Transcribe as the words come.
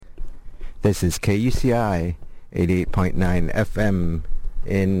This is KUCI 88.9 FM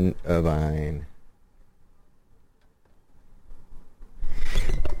in Irvine.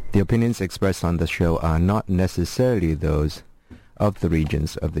 The opinions expressed on the show are not necessarily those of the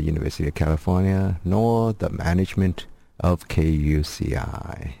Regents of the University of California, nor the management of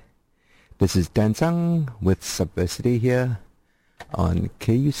KUCI. This is Dan Zhang with Subversity here on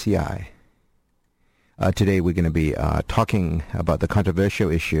KUCI. Today we're going to be talking about the controversial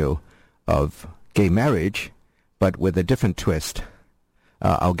issue of gay marriage, but with a different twist.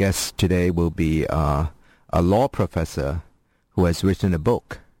 Our guest today will be a law professor who has written a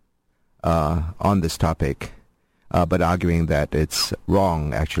book on this topic, but arguing that it's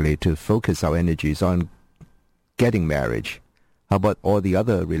wrong actually to focus our energies on getting marriage. How about all the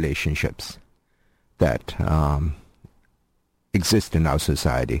other relationships that exist in our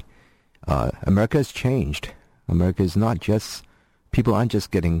society? America has changed. America is not just, people aren't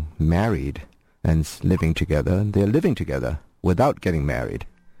just getting married and living together. They're living together without getting married.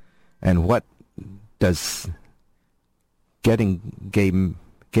 And what does getting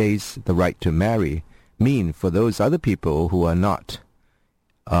gays the right to marry mean for those other people who are not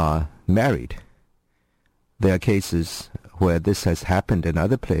married? There are cases where this has happened in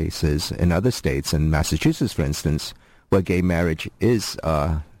other places, in other states, in Massachusetts, for instance, where gay marriage is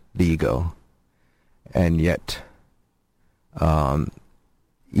legal. And yet,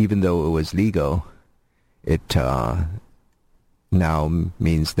 even though it was legal, it now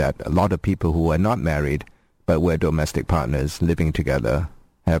means that a lot of people who are not married but were domestic partners living together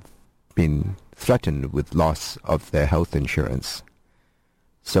have been threatened with loss of their health insurance.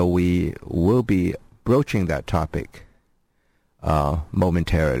 So we will be broaching that topic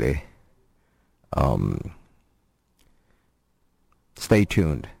momentarily. Stay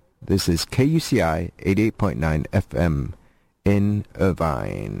tuned. This is KUCI 88.9 FM in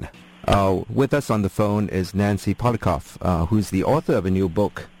Irvine. With us on the phone is Nancy Polikoff, who's the author of a new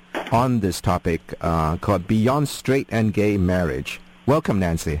book on this topic called Beyond Straight and Gay Marriage. Welcome,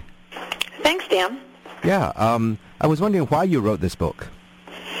 Nancy. Thanks, Dan. Yeah, I was wondering why you wrote this book.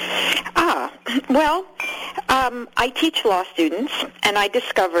 I teach law students, and I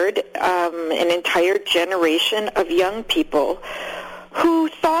discovered an entire generation of young people who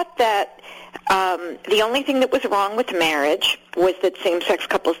thought that the only thing that was wrong with marriage was that same-sex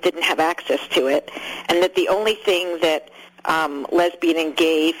couples didn't have access to it, and that the only thing that lesbian and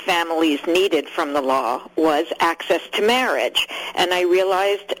gay families needed from the law was access to marriage. And I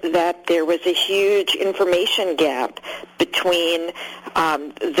realized that there was a huge information gap between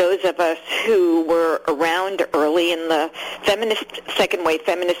those of us who were around early in the second wave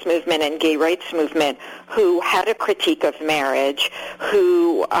feminist movement and gay rights movement, who had a critique of marriage,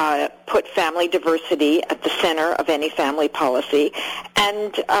 who put family diversity at the center of any family policy,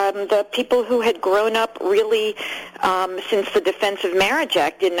 and the people who had grown up really since the Defense of Marriage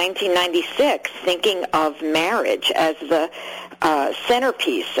Act in 1996, thinking of marriage as the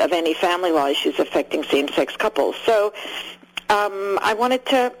centerpiece of any family law issues affecting same-sex couples. So I wanted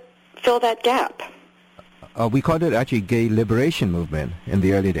to fill that gap. We called it actually gay liberation movement in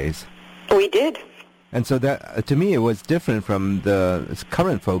the early days. We did. And so that, to me, it was different from the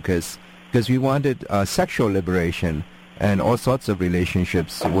current focus, because we wanted sexual liberation, and all sorts of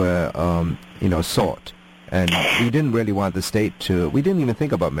relationships were, sought. And we didn't really want the state to, we didn't even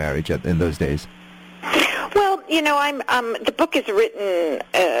think about marriage in those days. Well, the book is written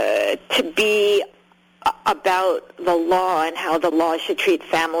to be about the law and how the law should treat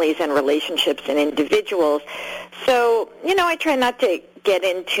families and relationships and individuals. So, I try not to get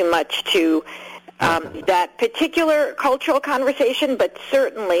in too much to that particular cultural conversation, but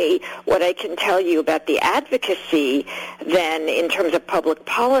certainly what I can tell you about the advocacy then in terms of public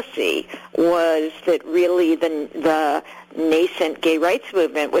policy was that really the nascent gay rights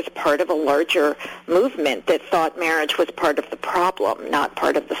movement was part of a larger movement that thought marriage was part of the problem, not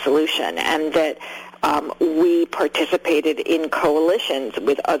part of the solution, and that we participated in coalitions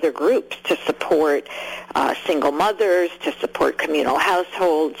with other groups to support single mothers, to support communal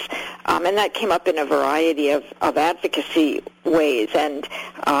households, and that came up in a variety of advocacy ways, and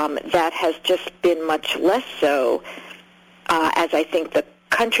that has just been much less so as I think the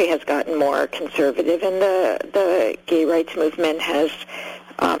country has gotten more conservative, and the gay rights movement has,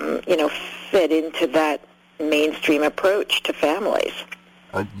 fed into that mainstream approach to families.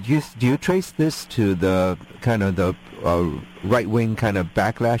 Do you trace this to the kind of the right-wing kind of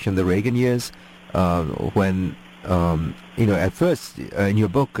backlash in the Reagan years, when at first in your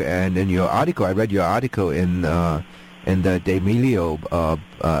book and in your article, I read your article in the D'Amelio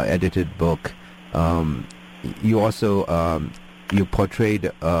edited book. You also you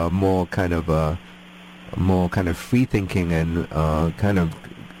portrayed more kind of free thinking and kind of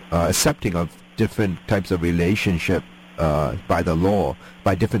accepting of different types of relationship by the law,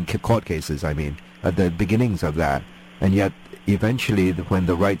 by different court cases, I mean, at the beginnings of that. And yet, eventually, when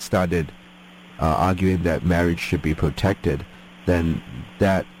the right started arguing that marriage should be protected, then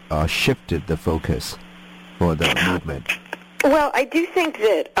that shifted the focus for the movement. Well, I do think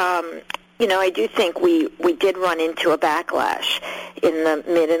that, I do think we did run into a backlash in the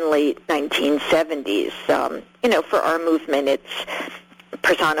mid and late 1970s. For our movement, it's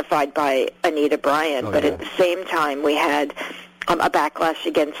personified by Anita Bryant, but at the same time we had a backlash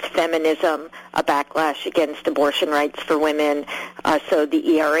against feminism, a backlash against abortion rights for women. So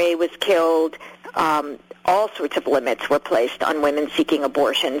the ERA was killed. All sorts of limits were placed on women seeking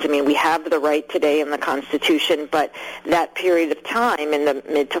abortions. I mean, we have the right today in the Constitution, but that period of time in the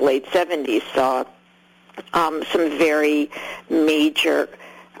mid to late 70s saw some very major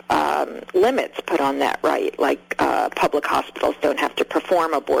limits put on that right, like public hospitals don't have to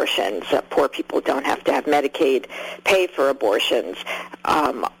perform abortions, poor people don't have to have Medicaid pay for abortions,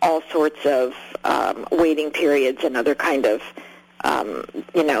 all sorts of waiting periods and other kind of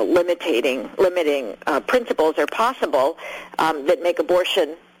limiting principles are possible that make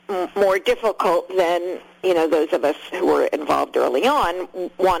abortion more difficult than those of us who were involved early on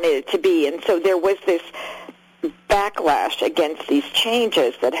wanted it to be. And so there was this backlash against these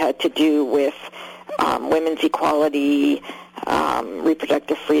changes that had to do with women's equality,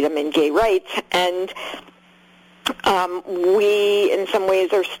 reproductive freedom, and gay rights. And we, in some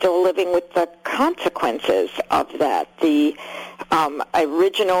ways, are still living with the consequences of that. The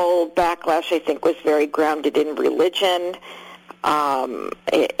original backlash, I think, was very grounded in religion.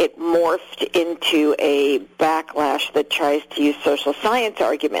 It morphed into a backlash that tries to use social science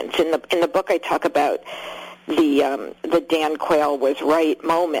arguments. In the book, I talk about the Dan Quayle was right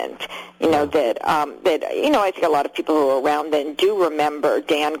moment. That I think a lot of people who were around then do remember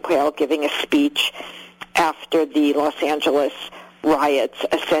Dan Quayle giving a speech after the Los Angeles riots,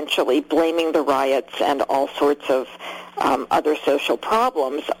 essentially blaming the riots and all sorts of other social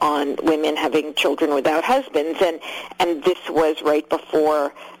problems on women having children without husbands. And this was right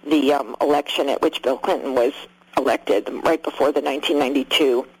before the election at which Bill Clinton was elected, right before the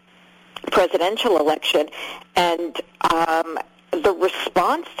 1992 presidential election. And the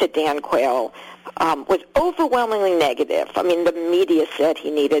response to Dan Quayle was overwhelmingly negative. I mean, the media said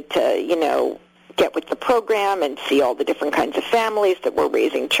he needed to, get with the program and see all the different kinds of families that were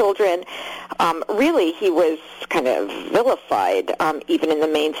raising children. Really, he was kind of vilified, even in the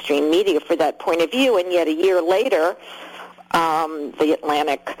mainstream media, for that point of view. And yet a year later, the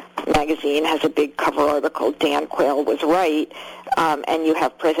Atlantic magazine has a big cover article, Dan Quayle was right, and you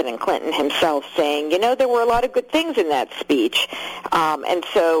have President Clinton himself saying, there were a lot of good things in that speech. And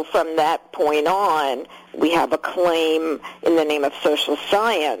so from that point on, we have a claim in the name of social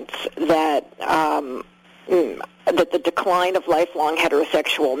science that that the decline of lifelong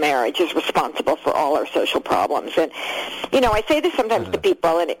heterosexual marriage is responsible for all our social problems. And, I say this sometimes to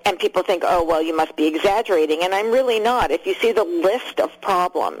people, and people think, oh, well, you must be exaggerating, and I'm really not. If you see the list of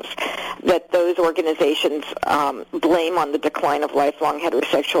problems that those organizations blame on the decline of lifelong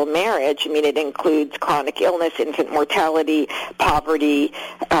heterosexual marriage, I mean, it includes chronic illness, infant mortality, poverty,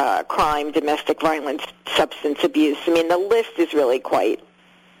 crime, domestic violence, substance abuse. I mean, the list is really quite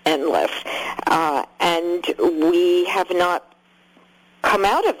endless. And we have not come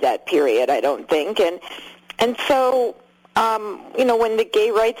out of that period, I don't think. And so, when the gay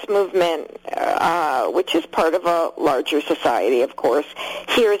rights movement, which is part of a larger society, of course,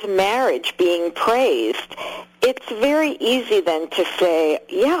 hears marriage being praised, it's very easy then to say,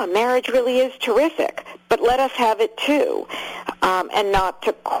 yeah, marriage really is terrific, but let us have it too, and not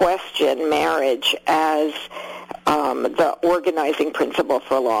to question marriage as the organizing principle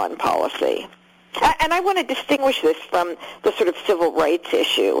for law and policy. And I want to distinguish this from the sort of civil rights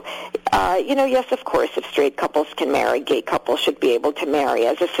issue. Yes, of course, if straight couples can marry, gay couples should be able to marry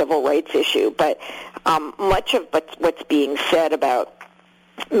as a civil rights issue. But much of what's being said about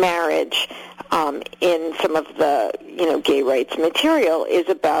marriage in some of the, gay rights material is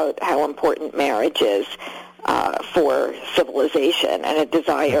about how important marriage is for civilization and a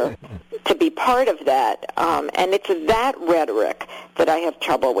desire to be part of that. And it's that rhetoric that I have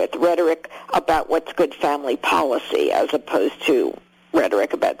trouble with, rhetoric about what's good family policy as opposed to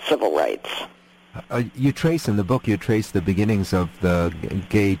rhetoric about civil rights. You trace in the book, the beginnings of the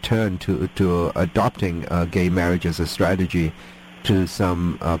gay turn to adopting gay marriage as a strategy to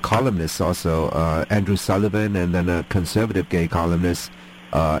some columnists also, Andrew Sullivan and then a conservative gay columnist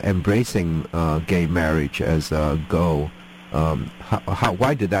embracing gay marriage as a goal.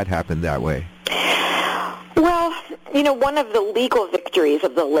 Why did that happen that way? Well, one of the legal victories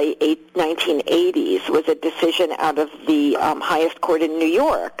of the late 1980s was a decision out of the highest court in New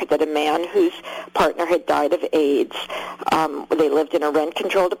York that a man whose partner had died of AIDS, they lived in a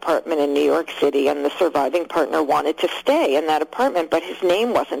rent-controlled apartment in New York City, and the surviving partner wanted to stay in that apartment, but his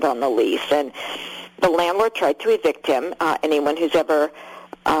name wasn't on the lease, and the landlord tried to evict him. Anyone who's ever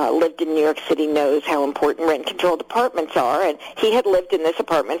lived in New York City knows how important rent-controlled apartments are, and he had lived in this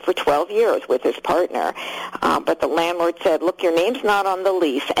apartment for 12 years with his partner. But the landlord said, look, your name's not on the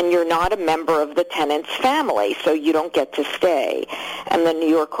lease, and you're not a member of the tenant's family, so you don't get to stay. And the New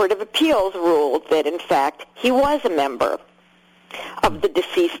York Court of Appeals ruled that, in fact, he was a member of the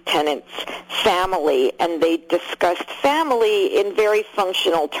deceased tenant's family, and they discussed family in very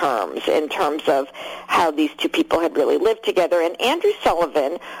functional terms, in terms of how these two people had really lived together. And Andrew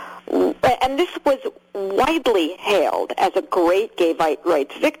Sullivan, and this was widely hailed as a great gay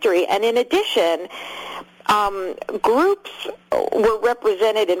rights victory, and in addition, groups were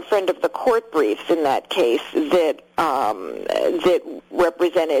represented in front of the court briefs in that case that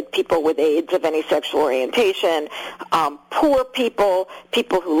represented people with AIDS of any sexual orientation, poor people,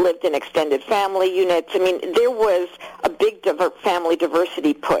 people who lived in extended family units. I mean, there was a big family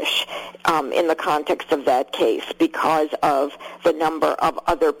diversity push in the context of that case because of the number of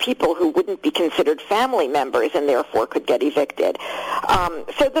other people who wouldn't be considered family members and therefore could get evicted.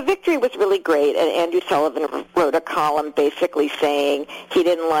 So the victory was really great, and Andrew Sullivan wrote a column basically saying he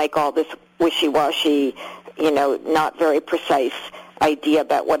didn't like all this wishy-washy, not very precise idea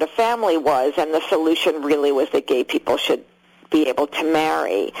about what a family was, and the solution really was that gay people should be able to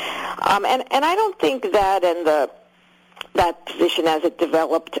marry. And I don't think that and that position as it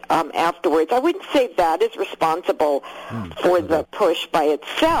developed afterwards, I wouldn't say that is responsible for the push by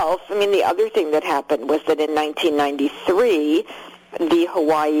itself. I mean, the other thing that happened was that in 1993, the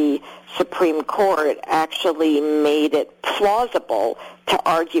Hawaii Supreme Court actually made it plausible to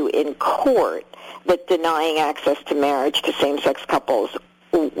argue in court that denying access to marriage to same-sex couples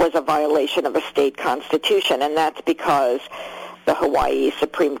was a violation of a state constitution, and that's because the Hawaii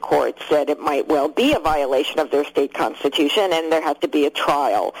Supreme Court said it might well be a violation of their state constitution, and there had to be a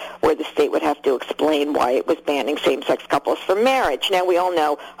trial where the state would have to explain why it was banning same-sex couples from marriage. Now, we all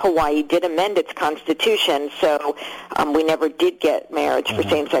know Hawaii did amend its constitution, so we never did get marriage for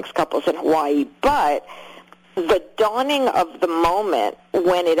same-sex couples in Hawaii, but the dawning of the moment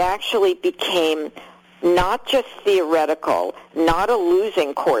when it actually became not just theoretical, not a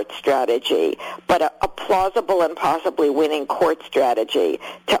losing court strategy, but a plausible and possibly winning court strategy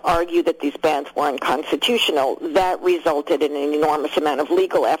to argue that these bans were unconstitutional, that resulted in an enormous amount of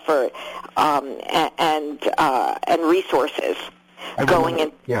legal effort and resources going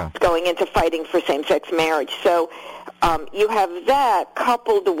into fighting for same-sex marriage. So you have that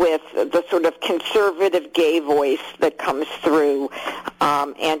coupled with the sort of conservative gay voice that comes through.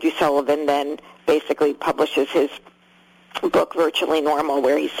 Andrew Sullivan then basically publishes his book Virtually Normal,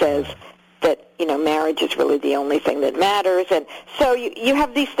 where he says that marriage is really the only thing that matters. And so you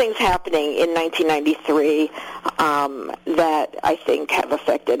have these things happening in 1993 that I think have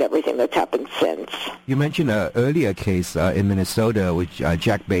affected everything that's happened since. You mentioned an earlier case in Minnesota, which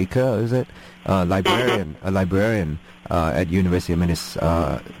Jack Baker, is it? A librarian at University of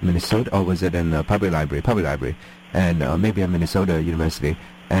Minnesota, or was it in the public library, and maybe at Minnesota University,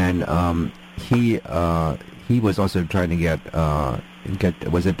 and he was also trying to get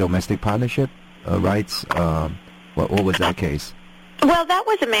was it domestic partnership rights? What was that case? Well, that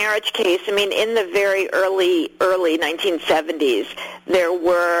was a marriage case. I mean, in the very early 1970s, there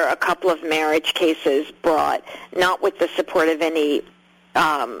were a couple of marriage cases brought, not with the support of any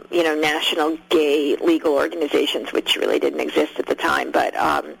national gay legal organizations, which really didn't exist at the time, but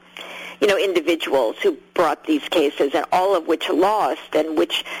individuals who brought these cases, and all of which lost, and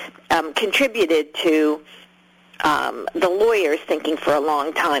which contributed to the lawyers thinking for a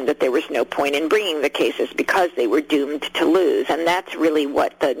long time that there was no point in bringing the cases because they were doomed to lose. And that's really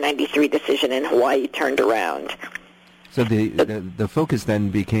what the 93 decision in Hawaii turned around. So the focus then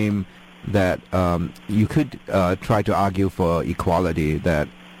became that you could try to argue for equality, that,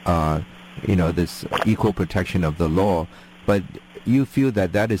 this equal protection of the law, but you feel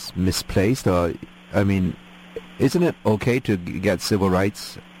that is misplaced, or, I mean, isn't it okay to get civil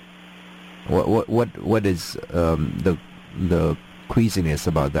rights? What is the queasiness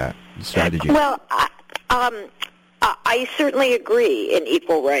about that strategy? Well, I certainly agree in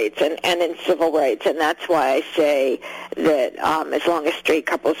equal rights and in civil rights, and that's why I say that as long as straight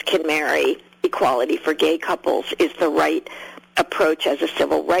couples can marry, equality for gay couples is the right approach as a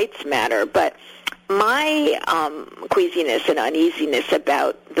civil rights matter. But my queasiness and uneasiness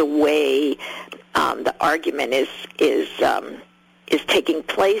about the way the argument is taking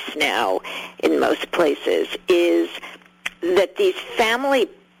place now in most places is that these family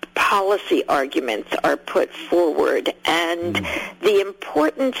policy arguments are put forward, and the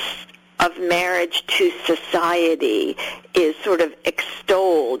importance of marriage to society is sort of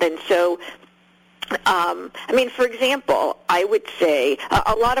extolled. And so, for example, I would say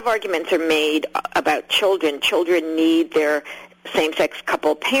a lot of arguments are made about children. Children need their same-sex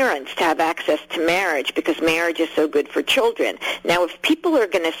couple parents to have access to marriage because marriage is so good for children. Now, if people are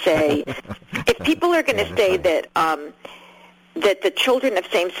going to say, that that the children of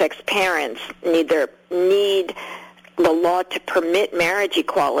same-sex parents need the law to permit marriage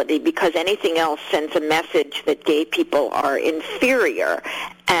equality because anything else sends a message that gay people are inferior,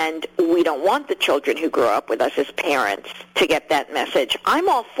 and we don't want the children who grow up with us as parents to get that message. I'm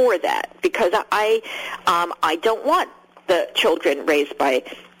all for that because I don't want the children raised by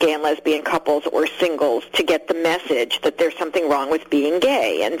gay and lesbian couples or singles to get the message that there's something wrong with being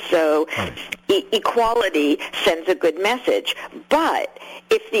gay. And so equality sends a good message. But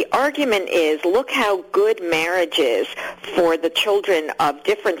if the argument is, look how good marriage is for the children of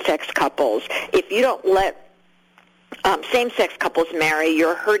different sex couples, if you don't let same-sex couples marry,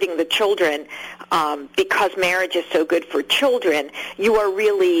 you're hurting the children because marriage is so good for children, you are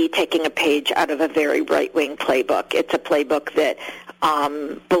really taking a page out of a very right-wing playbook. It's a playbook that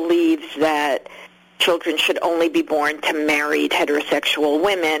believes that children should only be born to married heterosexual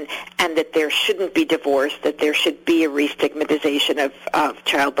women and that there shouldn't be divorce, that there should be a re-stigmatization of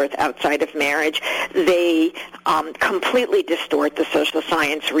childbirth outside of marriage. They completely distort the social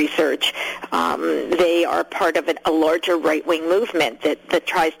science research. They are part of a larger right-wing movement that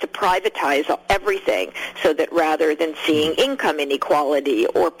tries to privatize everything so that rather than seeing income inequality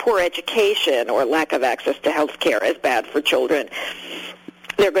or poor education or lack of access to health care as bad for children,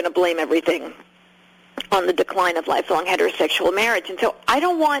 they're going to blame everything on the decline of lifelong heterosexual marriage. And so I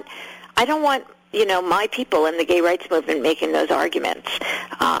don't want my people in the gay rights movement making those arguments.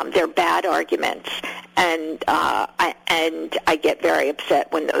 They're bad arguments, and I get very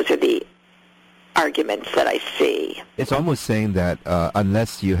upset when those are the arguments that I see. It's almost saying that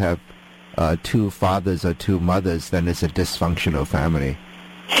unless you have two fathers or two mothers, then it's a dysfunctional family.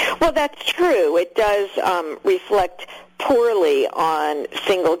 Well, that's true. It does reflect poorly on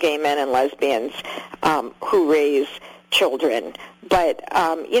single gay men and lesbians who raise children. But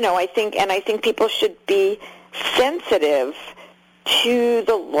I think people should be sensitive to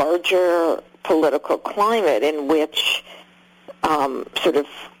the larger political climate in which sort of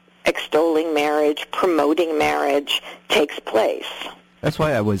extolling marriage, promoting marriage takes place. That's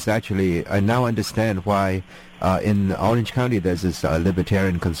why I now understand why in Orange County there's this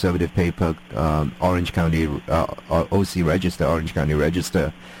libertarian conservative paper, Orange County OC Register, Orange County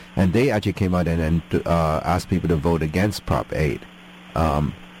Register, and they actually came out and asked people to vote against Prop 8,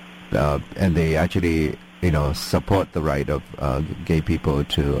 and they actually support the right of gay people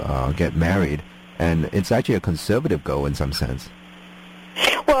to get married, and it's actually a conservative goal in some sense.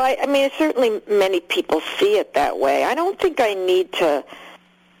 Well, certainly many people see it that way. I don't think I need to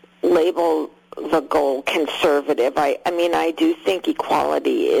label the goal conservative. I do think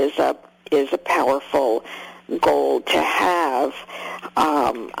equality is a powerful goal to have.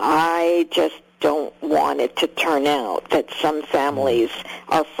 I just don't want it to turn out that some families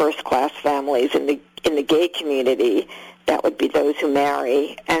are first-class families in the gay community. That would be those who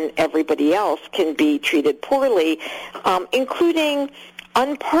marry, and everybody else can be treated poorly, including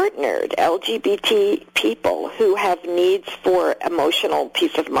unpartnered LGBT people who have needs for emotional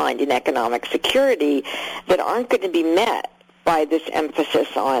peace of mind and economic security that aren't going to be met by this emphasis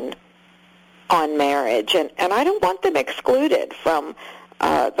on marriage. And I don't want them excluded from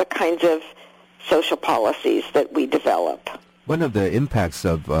the kinds of social policies that we develop. One of the impacts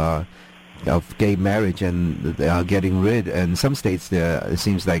of gay marriage and getting rid, in some states it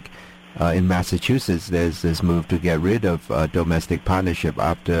seems like in Massachusetts, there's this move to get rid of domestic partnership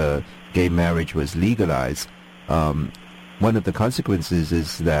after gay marriage was legalized. One of the consequences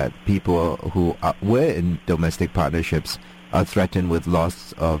is that people who were in domestic partnerships are threatened with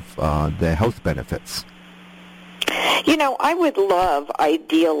loss of their health benefits. I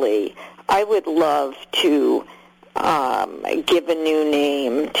would love to give a new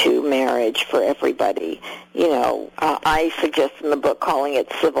name to marriage for everybody. I suggest in the book calling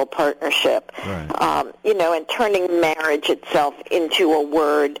it civil partnership. Right. And turning marriage itself into a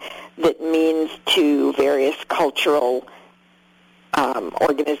word that means to various cultural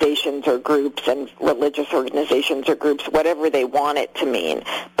organizations or groups and religious organizations or groups, whatever they want it to mean,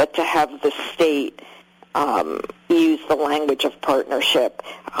 but to have the state use the language of partnership.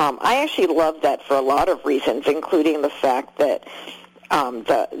 I actually love that for a lot of reasons, including the fact that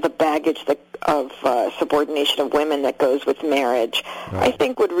the baggage of subordination of women that goes with marriage, I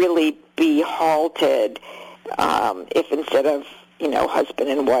think would really be halted if instead of, husband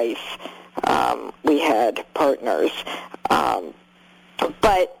and wife, we had partners.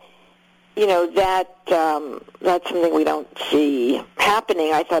 But that's something we don't see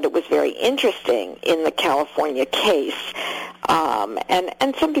happening. I thought it was very interesting in the California case,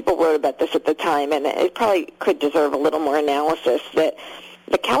 and some people wrote about this at the time, and it probably could deserve a little more analysis, that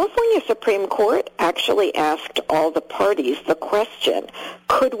the California Supreme Court actually asked all the parties the question,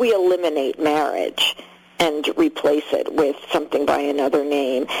 could we eliminate marriage and replace it with something by another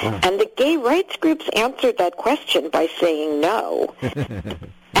name? Wow. And the gay rights groups answered that question by saying no.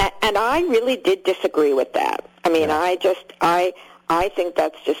 And I really did disagree with that. I mean, I think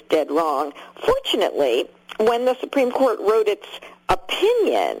that's just dead wrong. Fortunately, when the Supreme Court wrote its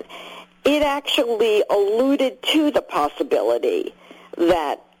opinion, it actually alluded to the possibility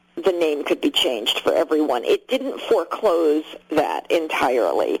that the name could be changed for everyone. It didn't foreclose that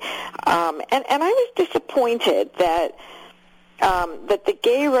entirely. And I was disappointed that the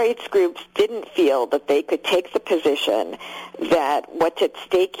gay rights groups didn't feel that they could take the position that what's at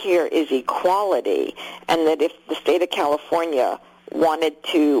stake here is equality, and that if the state of California wanted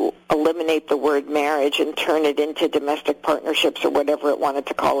to eliminate the word marriage and turn it into domestic partnerships or whatever it wanted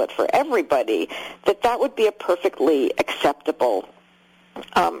to call it for everybody, that would be a perfectly acceptable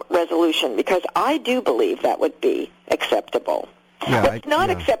resolution, because I do believe that would be acceptable. Yeah, What's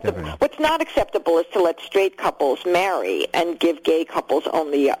not acceptable is to let straight couples marry and give gay couples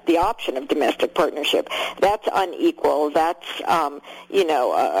only the option of domestic partnership. That's unequal. That's a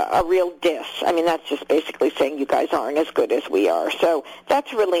real diss. I mean, that's just basically saying you guys aren't as good as we are. So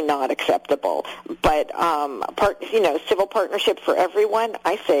that's really not acceptable. But civil partnership for everyone,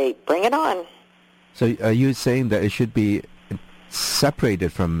 I say bring it on. So are you saying that it should be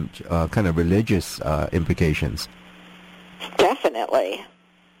separated from kind of religious implications? Definitely.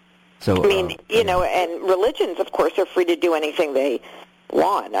 So, I mean, and religions, of course, are free to do anything they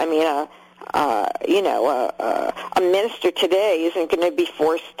want. I mean, a minister today isn't going to be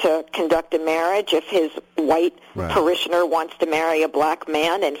forced to conduct a marriage if his white parishioner wants to marry a black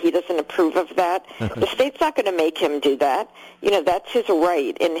man and he doesn't approve of that. The state's not going to make him do that. That's his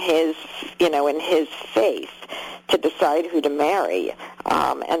right in his faith to decide who to marry,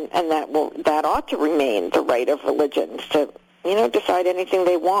 and that ought to remain the right of religions to decide anything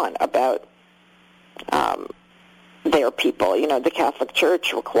they want about their people. The Catholic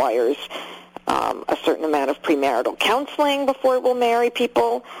Church requires a certain amount of premarital counseling before it will marry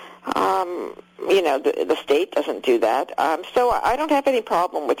people. The state doesn't do that. So I don't have any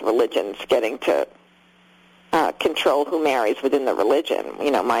problem with religions getting to control who marries within the religion.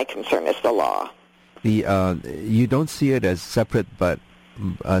 My concern is the law. You don't see it as separate but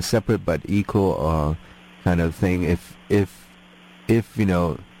equal kind of thing. If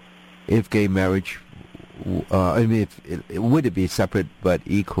gay marriage, would it be separate but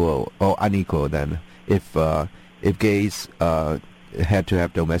equal or unequal then? If gays had to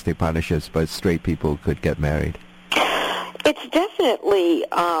have domestic partnerships but straight people could get married? It's definitely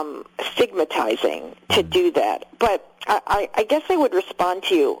stigmatizing to do that, but I guess I would respond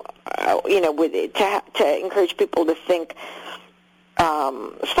to you, to encourage people to think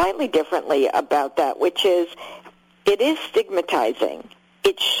slightly differently about that, which is, it is stigmatizing.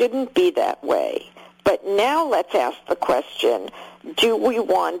 It shouldn't be that way. But now let's ask the question, do we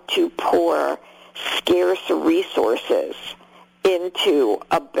want to pour scarce resources into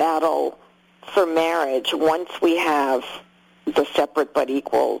a battle for marriage once we have the separate but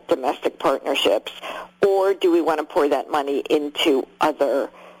equal domestic partnerships, or do we want to pour that money into other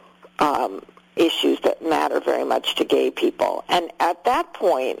issues that matter very much to gay people? And at that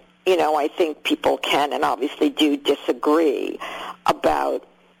point, I think people can and obviously do disagree about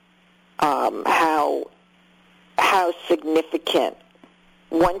how significant,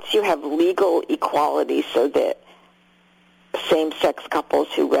 once you have legal equality so that same-sex couples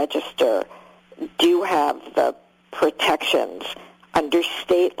who register do have the protections under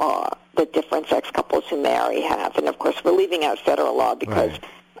state law that different-sex couples who marry have. And, of course, we're leaving out federal law because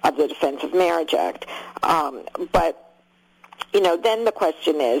of the Defense of Marriage Act. But then the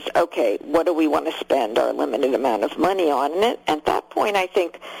question is, okay, what do we want to spend our limited amount of money on? And at that point, I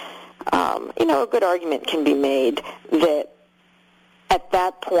think, a good argument can be made that at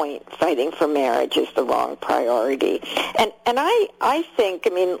that point, fighting for marriage is the wrong priority. And I think,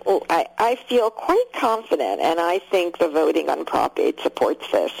 I feel quite confident, and I think the voting on Prop 8 supports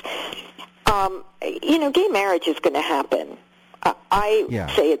this. Gay marriage is going to happen. I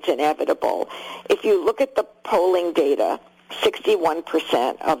say it's inevitable. If you look at the polling data,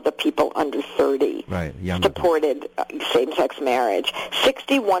 61% of the people under 30 supported same-sex marriage.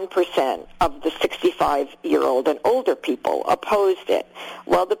 61% of the 65-year-old and older people opposed it.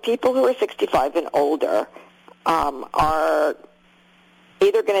 Well, the people who are 65 and older are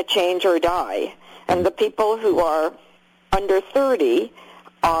either going to change or die, and the people who are under 30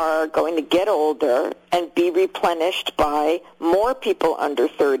 are going to get older and be replenished by more people under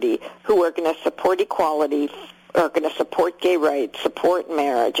 30 who are going to support equality, are going to support gay rights, support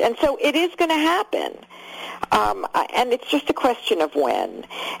marriage. And so it is going to happen. And it's just a question of when.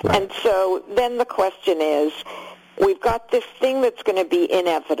 Right. And so then the question is, we've got this thing that's going to be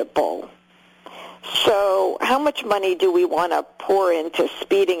inevitable. So how much money do we want to pour into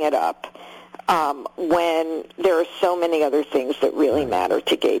speeding it up when there are so many other things that really matter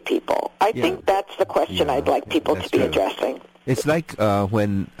to gay people? I think that's the question I'd like people to be addressing. It's like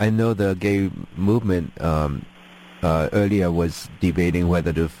when I know the gay movement earlier was debating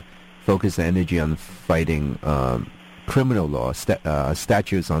whether to focus the energy on fighting criminal law,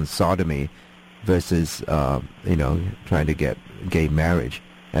 statutes on sodomy versus, trying to get gay marriage.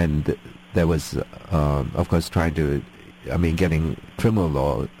 And there was, of course, getting criminal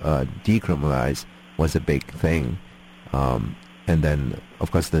law decriminalized was a big thing. And then,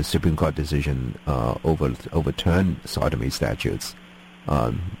 of course, the Supreme Court decision overturned sodomy statutes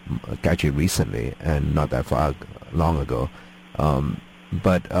actually recently and not that long ago.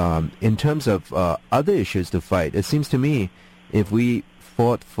 But in terms of other issues to fight, it seems to me if we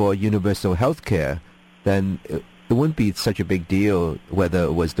fought for universal health care, then it wouldn't be such a big deal whether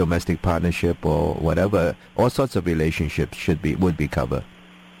it was domestic partnership or whatever. All sorts of relationships would be covered.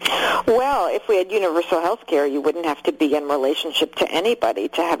 Well, if we had universal health care, you wouldn't have to be in relationship to anybody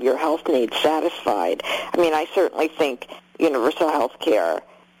to have your health needs satisfied. I certainly think universal health care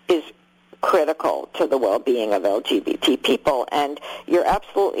is critical to the well-being of LGBT people, and you're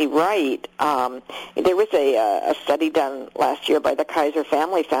absolutely right. There was a study done last year by the Kaiser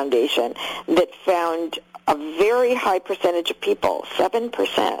Family Foundation that found a very high percentage of people,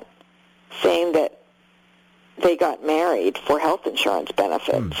 7%, saying that they got married for health insurance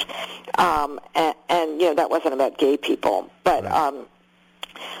benefits. And that wasn't about gay people. But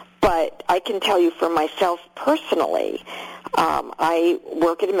I can tell you for myself personally, I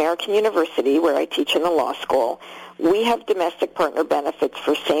work at American University where I teach in the law school. We have domestic partner benefits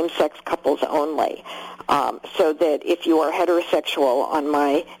for same-sex couples only, so that if you are heterosexual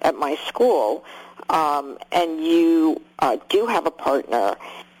at my school and you do have a partner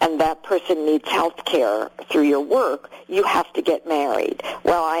and that person needs health care through your work, you have to get married.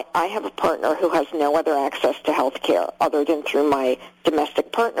 Well, I have a partner who has no other access to health care other than through my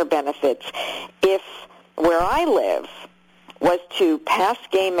domestic partner benefits. If where I live was to pass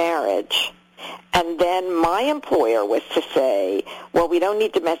gay marriage, and then my employer was to say, well, we don't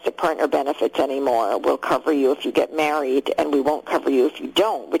need domestic partner benefits anymore. We'll cover you if you get married, and we won't cover you if you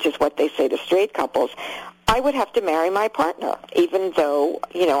don't, which is what they say to straight couples. I would have to marry my partner, even though,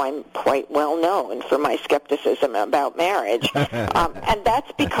 I'm quite well known for my skepticism about marriage. And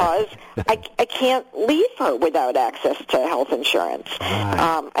that's because I can't leave her without access to health insurance.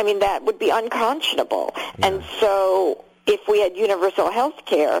 Right. That would be unconscionable. Yeah. And so if we had universal health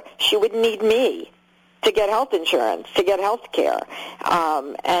care, she would need me to get health insurance, to get health care.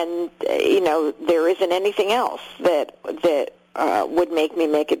 There isn't anything else that would make me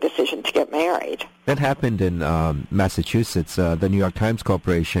make a decision to get married. That happened in Massachusetts. The New York Times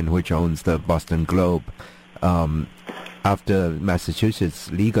Corporation, which owns the Boston Globe, after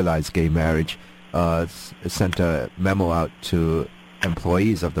Massachusetts legalized gay marriage, sent a memo out to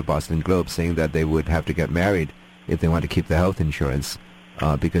employees of the Boston Globe saying that they would have to get married if they want to keep the health insurance,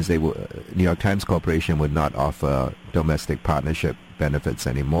 because New York Times Corporation would not offer domestic partnership benefits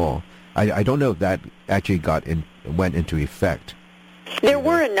anymore. I don't know if that actually went into effect. There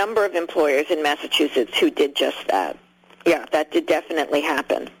were a number of employers in Massachusetts who did just that. Yeah, that did definitely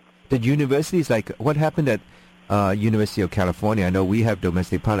happen. Did universities, what happened at University of California? I know we have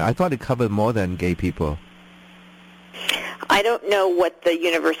domestic partner. I thought it covered more than gay people. I don't know what the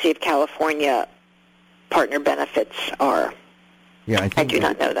University of California partner benefits are. Yeah, I do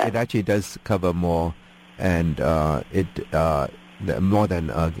not know that. It actually does cover more, and more than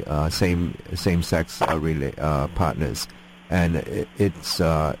same-sex partners, and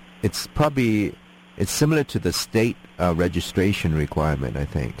it's probably it's similar to the state registration requirement, I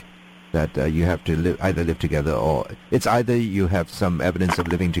think, that you have to either live together, or it's either you have some evidence of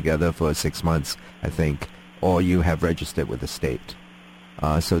living together for 6 months, I think, or you have registered with the state.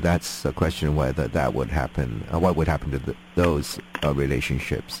 So that's a question whether that would happen. What would happen to those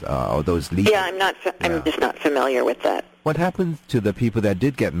relationships or those legal? Yeah, I'm just not familiar with that. What happens to the people that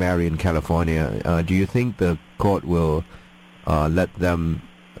did get married in California? Do you think the court will let them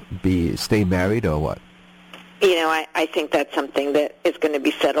stay married, or what? You know, I think that's something that is going to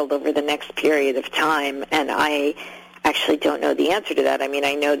be settled over the next period of time, and I actually don't know the answer to that. I mean,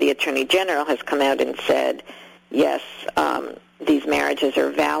 I know the Attorney General has come out and said, yes, these marriages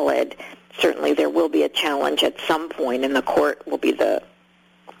are valid. Certainly there will be a challenge at some point, and the court will be the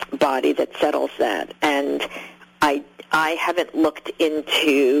body that settles that. And I haven't looked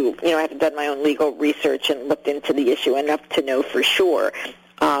into, I haven't done my own legal research and looked into the issue enough to know for sure.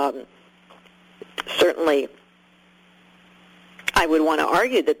 Certainly, I would want to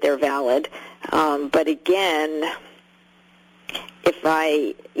argue that they're valid, but again,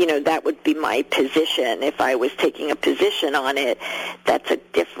 that would be my position. If I was taking a position on it, that's a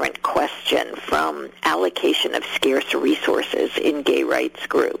different question from allocation of scarce resources in gay rights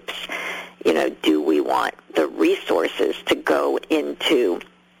groups. Do we want the resources to go into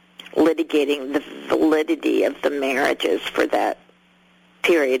litigating the validity of the marriages for that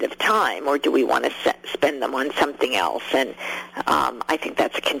period of time, or do we want to spend them on something else? And I think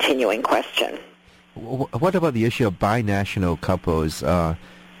that's a continuing question. What about the issue of binational couples,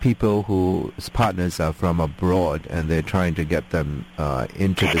 people whose partners are from abroad and they're trying to get them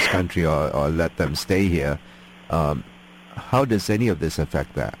into this country or let them stay here? How does any of this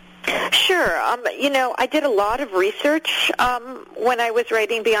affect that? Sure. I did a lot of research when I was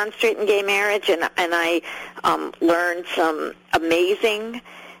writing Beyond Straight and Gay Marriage, and I learned some amazing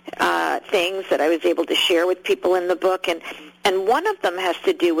things that I was able to share with people in the book. And one of them has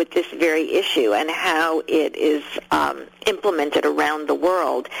to do with this very issue and how it is implemented around the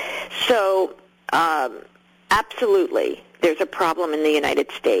world. So absolutely, there's a problem in the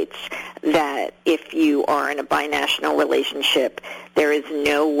United States that if you are in a binational relationship, there is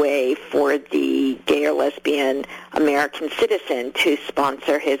no way for the gay or lesbian American citizen to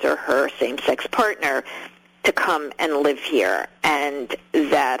sponsor his or her same-sex partner to come and live here, and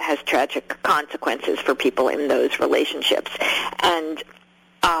that has tragic consequences for people in those relationships. And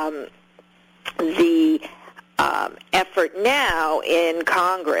the effort now in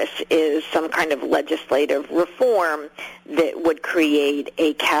Congress is some kind of legislative reform that would create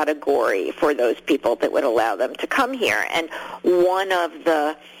a category for those people that would allow them to come here. And one of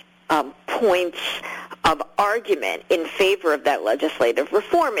the points of argument in favor of that legislative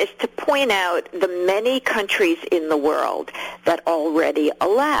reform is to point out the many countries in the world that already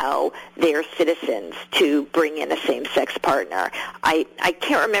allow their citizens to bring in a same-sex partner. I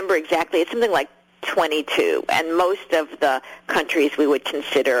can't remember exactly. It's something like 22, and most of the countries we would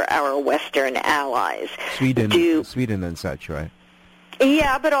consider our Western allies. Sweden and such, right?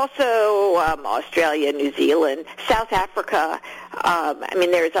 Yeah, but also Australia, New Zealand, South Africa.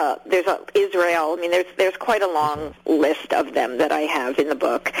 There's Israel. There's quite a long list of them that I have in the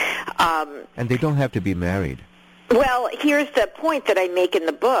book. And they don't have to be married. Well, here's the point that I make in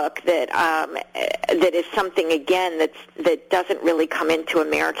the book that that is something again that doesn't really come into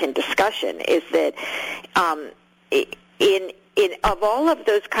American discussion, is that in of all of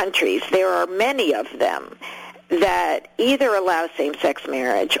those countries, there are many of them that either allow same-sex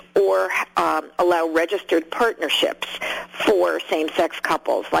marriage or allow registered partnerships for same-sex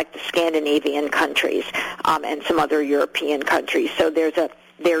couples, like the Scandinavian countries and some other European countries. So there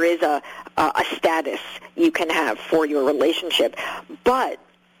is a status you can have for your relationship. But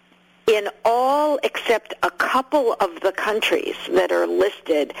in all except a couple of the countries that are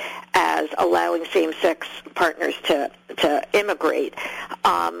listed as allowing same-sex partners to immigrate,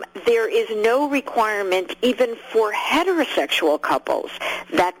 there is no requirement even for heterosexual couples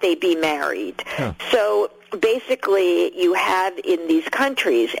that they be married. Huh. So basically you have in these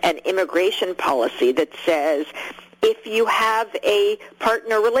countries an immigration policy that says if you have a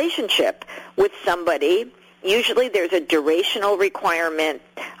partner relationship with somebody, usually there's a durational requirement,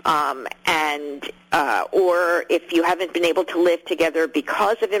 or if you haven't been able to live together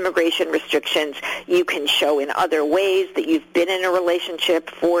because of immigration restrictions, you can show in other ways that you've been in a relationship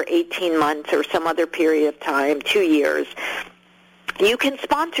for 18 months or some other period of time, 2 years. You can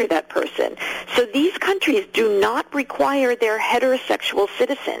sponsor that person. So these countries do not require their heterosexual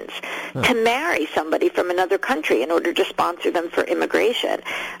citizens to marry somebody from another country in order to sponsor them for immigration.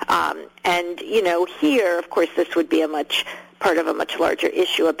 And, here, of course, this would be a much part of a much larger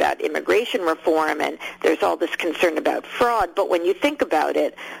issue about immigration reform, and there's all this concern about fraud. But when you think about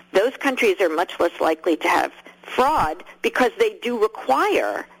it, those countries are much less likely to have fraud because they do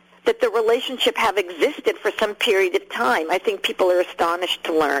require that the relationship have existed for some period of time. I think people are astonished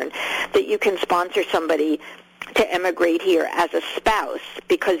to learn that you can sponsor somebody to emigrate here as a spouse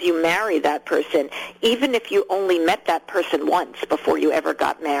because you marry that person, even if you only met that person once before you ever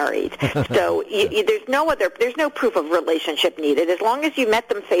got married. So there's no proof of relationship needed. As long as you met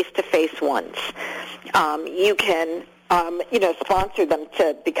them face to face once, you can sponsor them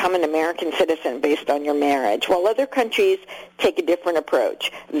to become an American citizen based on your marriage, while other countries take a different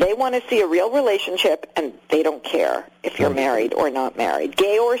approach. They want to see a real relationship, and they don't care if you're married or not married,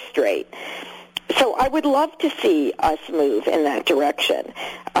 gay or straight. So I would love to see us move in that direction,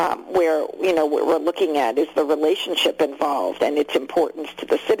 where, what we're looking at is the relationship involved and its importance to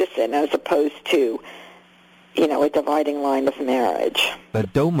the citizen as opposed to, a dividing line of marriage.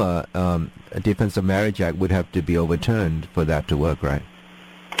 But DOMA, Defense of Marriage Act, would have to be overturned for that to work, right?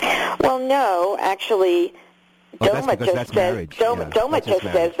 Well, no, actually, DOMA just says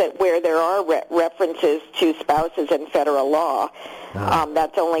says that where there are references to spouses in federal law,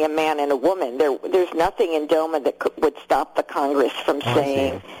 that's only a man and a woman. There's nothing in DOMA that would stop the Congress from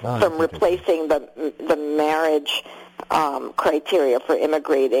replacing the marriage criteria for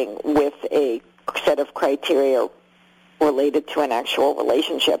immigrating with a set of criteria related to an actual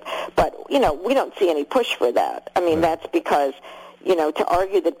relationship. But, we don't see any push for that. I mean, that's because, to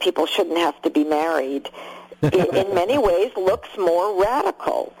argue that people shouldn't have to be married in many ways looks more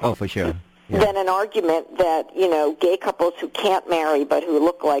radical. Oh, for sure. Yeah. Than an argument that, gay couples who can't marry but who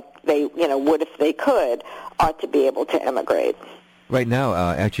look like they, would if they could, ought to be able to emigrate. Right now,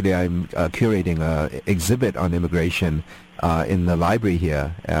 actually, I'm curating an exhibit on immigration in the library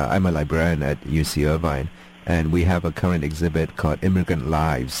here. I'm a librarian at UC Irvine, and we have a current exhibit called Immigrant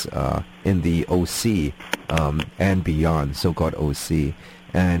Lives in the OC and beyond, so-called OC.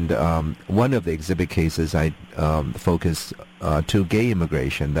 And one of the exhibit cases I focused to gay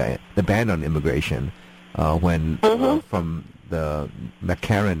immigration, the ban on immigration, when from the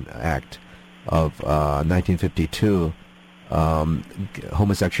McCarran Act of 1952,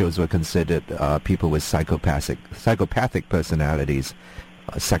 homosexuals were considered people with psychopathic personalities,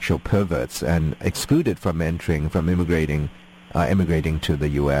 sexual perverts, and excluded from immigrating to the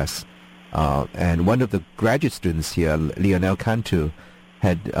U.S. And one of the graduate students here, Lionel Cantu,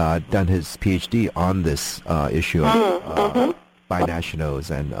 had done his PhD on this issue of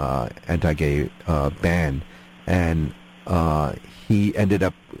binationals and anti-gay ban, and he ended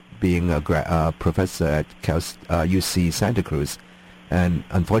up being a professor at UC Santa Cruz, and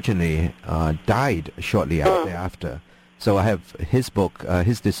unfortunately died shortly thereafter. So I have his book,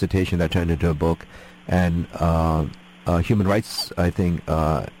 his dissertation that turned into a book, and human rights, I think,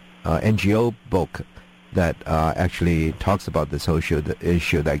 NGO book that actually talks about this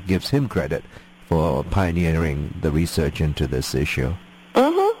issue that gives him credit for pioneering the research into this issue.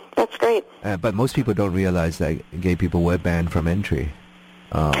 That's great. But most people don't realize that gay people were banned from entry.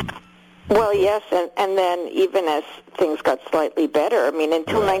 Well, yes, and then even as things got slightly better, I mean,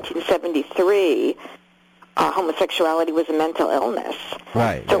 until 1973, homosexuality was a mental illness.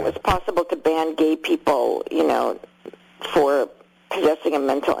 Right. So it was possible to ban gay people, for possessing a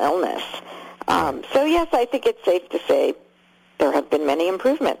mental illness. So, yes, I think it's safe to say there have been many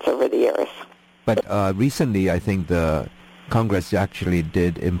improvements over the years. But recently, I think the Congress actually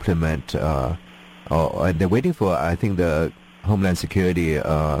did implement, and they're waiting for, I think, the Homeland Security,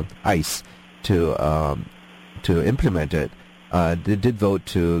 ICE, to implement it. They did vote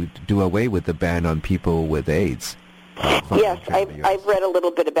to do away with the ban on people with AIDS. Yes, I've read a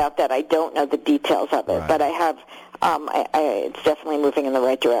little bit about that. I don't know the details of it, but I have. It's definitely moving in the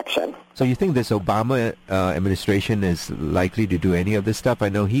right direction. So you think this Obama administration is likely to do any of this stuff? I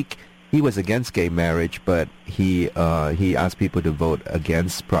know he was against gay marriage, but he asked people to vote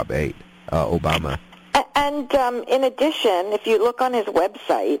against Prop 8, Obama. And in addition, if you look on his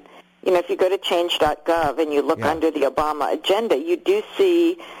website, if you go to change.gov and you look under the Obama agenda, you do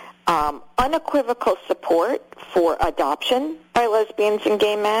see unequivocal support for adoption by lesbians and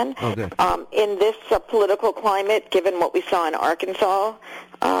gay men. Okay. In this political climate, given what we saw in Arkansas,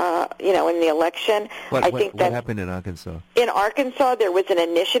 in the election, what happened in Arkansas? In Arkansas, there was an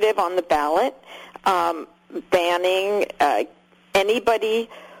initiative on the ballot banning anybody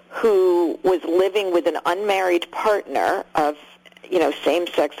who was living with an unmarried partner of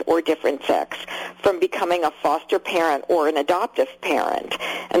same-sex or different sex from becoming a foster parent or an adoptive parent.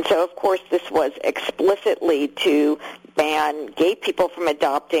 And so, of course, this was explicitly to ban gay people from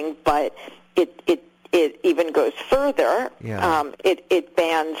adopting, but it it even goes further. Yeah. It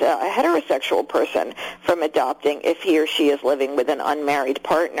bans a heterosexual person from adopting if he or she is living with an unmarried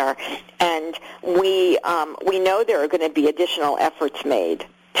partner. And we know there are going to be additional efforts made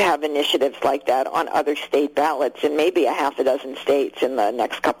to have initiatives like that on other state ballots in maybe a half a dozen states in the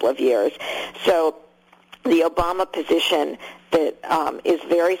next couple of years. So the Obama position that is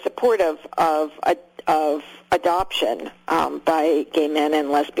very supportive of adoption by gay men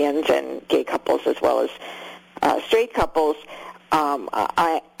and lesbians and gay couples as well as straight couples,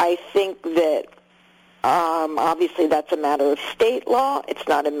 I think that obviously that's a matter of state law. It's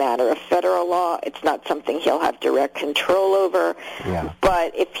not a matter of federal law. It's not something he'll have direct control over. Yeah.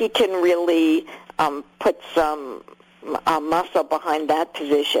 But if he can really put some muscle behind that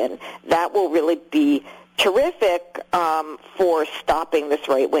position, that will really be terrific for stopping this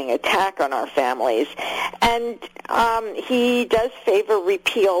right-wing attack on our families. And he does favor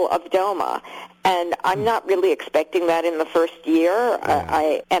repeal of DOMA. And I'm not really expecting that in the first year.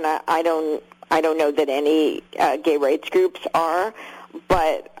 Yeah. I don't know that any gay rights groups are,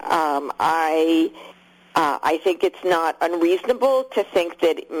 but I think it's not unreasonable to think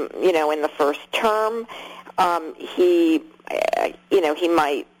that in the first term he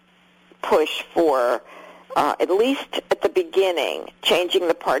might push for at least at the beginning changing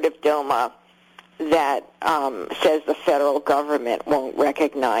the part of DOMA that says the federal government won't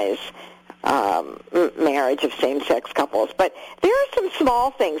recognize marriage of same-sex couples. But there are some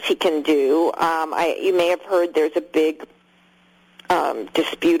small things he can do. You may have heard there's a big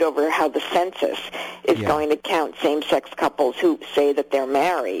dispute over how the census is going to count same-sex couples who say that they're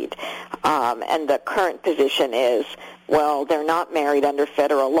married. And the current position is, well, they're not married under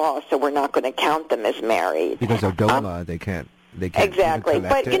federal law, so we're not going to count them as married. Because of DOMA, they can't exactly.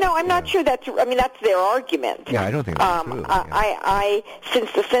 But, I'm not sure that's their argument. Yeah, I don't think that's true.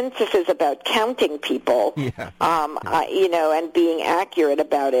 Since the census is about counting people, and being accurate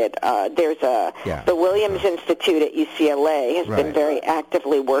about it, there's the Williams Institute at UCLA has been very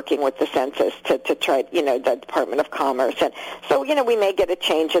actively working with the census to try, the Department of Commerce. And so, we may get a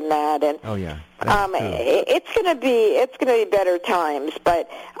change in that. And it's going to be better times. But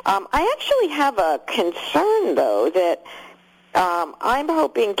I actually have a concern, though, that I'm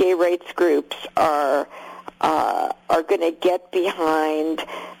hoping gay rights groups are going to get behind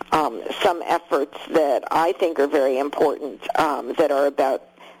some efforts that I think are very important that are about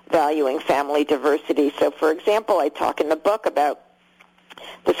valuing family diversity. So, for example, I talk in the book about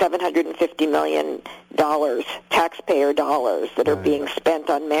the $750 million taxpayer dollars that are being spent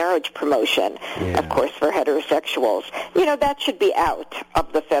on marriage promotion, of course, for heterosexuals. That should be out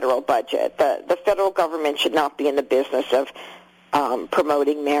of the federal budget. The federal government should not be in the business of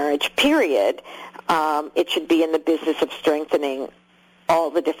promoting marriage, period. It should be in the business of strengthening all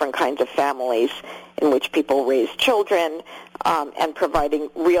the different kinds of families in which people raise children and providing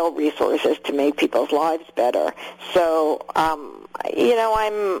real resources to make people's lives better. So, I'm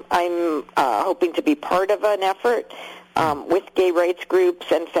hoping to be part of an effort with gay rights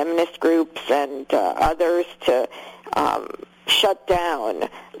groups and feminist groups and others to shut down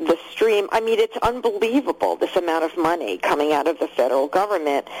the stream. I mean, it's unbelievable, this amount of money coming out of the federal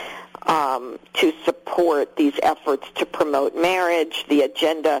government to support these efforts to promote marriage. The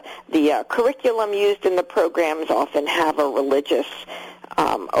agenda, the curriculum used in the programs often have a religious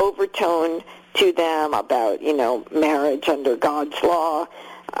overtone to them about, marriage under God's law.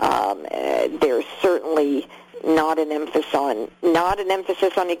 There's certainly not an emphasis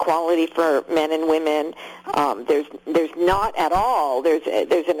on equality for men and women. There's not at all. There's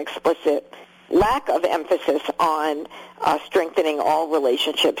an explicit lack of emphasis on strengthening all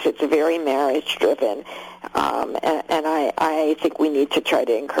relationships. It's very marriage driven, and I think we need to try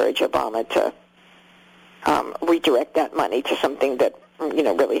to encourage Obama to redirect that money to something that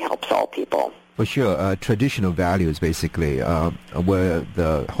really helps all people. For sure, traditional values basically were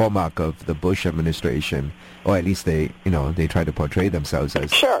the hallmark of the Bush administration, or at least they try to portray themselves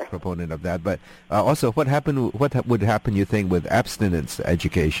as proponent of that. But also, what would happen, you think, with abstinence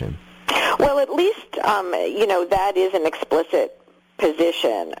education? Well, at least that is an explicit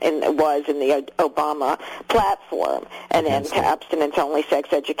position, and it was in the Obama platform, an end to abstinence-only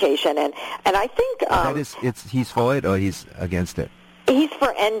sex education, and I think he's for it or he's against it. He's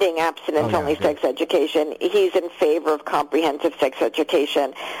for ending abstinence-only sex education. He's in favor of comprehensive sex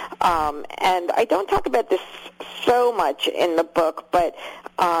education. And I don't talk about this so much in the book, but,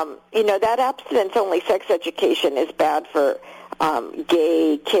 that abstinence-only sex education is bad for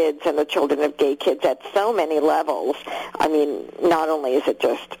gay kids and the children of gay kids at so many levels. I mean, not only is it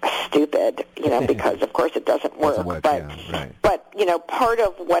just stupid, because, of course, it doesn't work, but part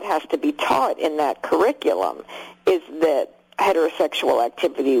of what has to be taught in that curriculum is that heterosexual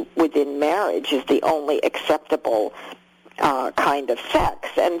activity within marriage is the only acceptable kind of sex,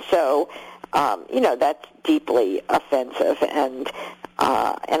 and so that's deeply offensive, and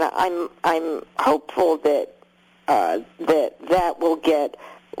I'm hopeful that that will get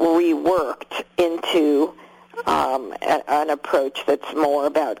reworked into an approach that's more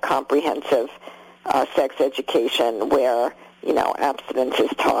about comprehensive sex education, where abstinence is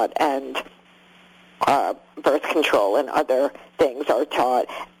taught and birth control and other things are taught,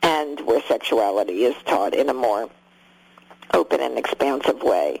 and where sexuality is taught in a more open and expansive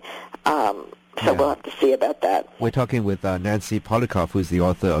way. We'll have to see about that. We're talking with Nancy Polikoff, who's the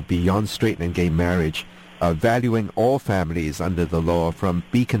author of Beyond Straight and Gay Marriage, Valuing All Families Under the Law, from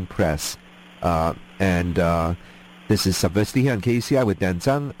Beacon Press. And this is Subversity here on KUCI with Dan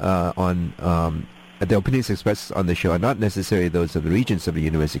Zhang on the opinions expressed on the show are not necessarily those of the Regents of the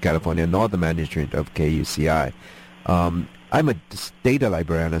University of California nor the management of KUCI. I'm a data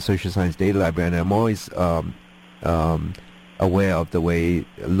librarian, a social science data librarian, and I'm always aware of the way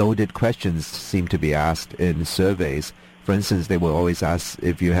loaded questions seem to be asked in surveys. For instance, they will always ask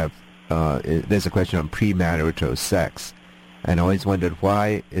if you have, there's a question on premarital sex. And I always wondered,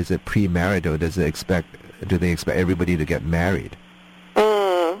 why is it premarital? Do they expect everybody to get married?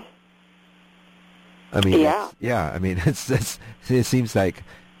 I mean, it seems like,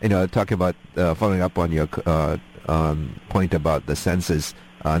 talking about, following up on your point about the census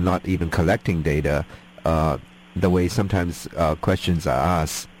not even collecting data, the way sometimes questions are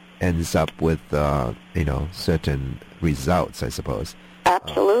asked ends up with, certain results, I suppose.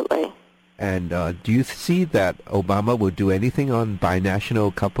 Absolutely. And do you see that Obama will do anything on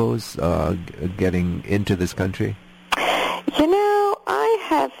binational couples getting into this country? I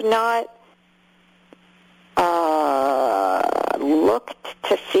have not looked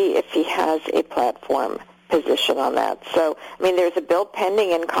to see if he has a platform position on that. So, there's a bill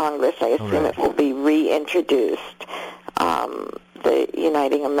pending in Congress. I assume it will be reintroduced, the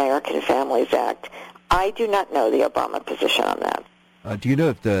Uniting American Families Act. I do not know the Obama position on that. Do you know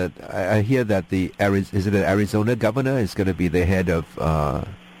if I hear that is it an Arizona governor is going to be the head of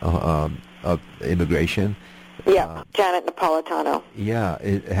immigration? Yeah, Janet Napolitano. Yeah,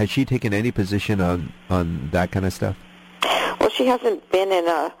 has she taken any position on that kind of stuff? Well, she hasn't been in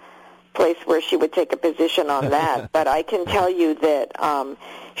a place where she would take a position on that, but I can tell you that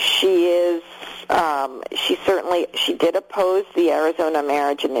she did oppose the Arizona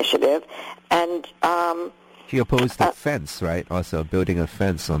Marriage Initiative, and she opposed the fence, right? Also building a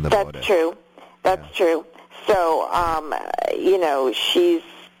fence on the border. That's true. So, she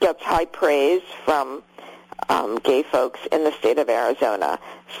gets high praise from gay folks in the state of Arizona.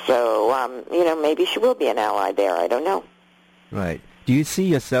 So, maybe she will be an ally there. I don't know. Right. Do you see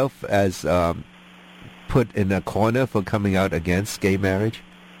yourself as put in a corner for coming out against gay marriage?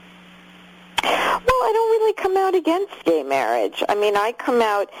 Well, I don't really come out against gay marriage. I come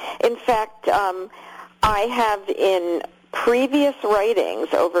out, in fact, I have in previous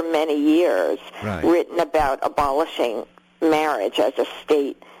writings over many years written about abolishing marriage as a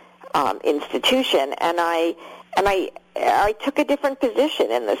state institution, and I took a different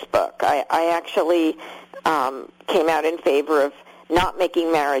position in this book. I actually came out in favor of not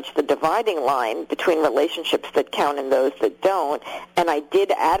making marriage the dividing line between relationships that count and those that don't, and I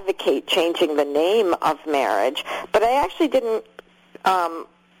did advocate changing the name of marriage, but I actually didn't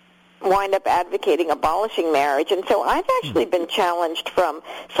wind up advocating abolishing marriage, and so I've actually been challenged from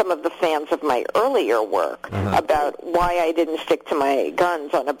some of the fans of my earlier work about why I didn't stick to my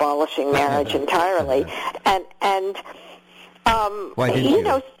guns on abolishing marriage entirely, and why didn't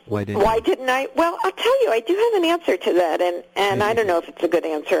you? Why didn't I? Well, I'll tell you, I do have an answer to that, and I don't know if it's a good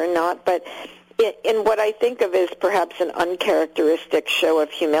answer or not, but in what I think of as perhaps an uncharacteristic show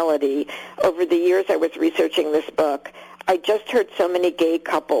of humility, over the years I was researching this book, I just heard so many gay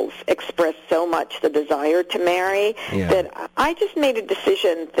couples express so much the desire to marry that I just made a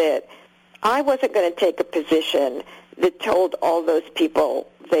decision that I wasn't going to take a position that told all those people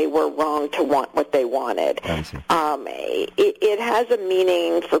they were wrong to want what they wanted. It has a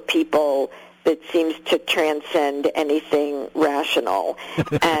meaning for people that seems to transcend anything rational,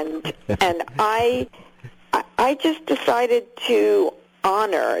 and I just decided to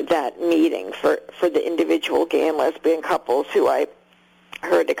honor that meeting for the individual gay and lesbian couples who I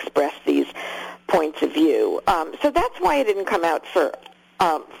heard express these points of view. So that's why I didn't come out for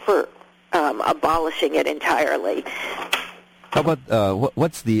abolishing it entirely. How about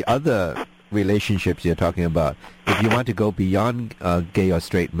what's the other relationships you're talking about? If you want to go beyond gay or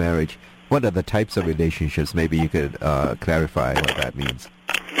straight marriage, What are the types of relationships? Maybe you could clarify what that means.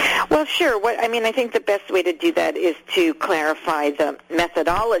 Well, sure. I think the best way to do that is to clarify the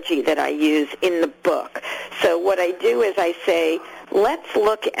methodology that I use in the book. So what I do is I say, let's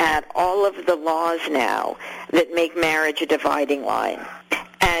look at all of the laws now that make marriage a dividing line.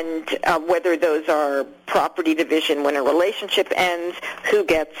 And whether those are property division when a relationship ends, who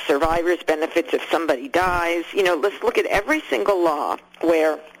gets survivor's benefits if somebody dies. Let's look at every single law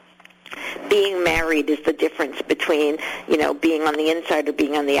where being married is the difference between, being on the inside or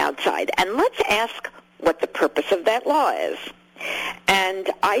being on the outside. And let's ask what the purpose of that law is.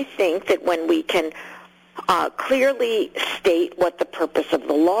 And I think that when we can clearly state what the purpose of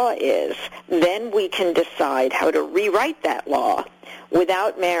the law is, then we can decide how to rewrite that law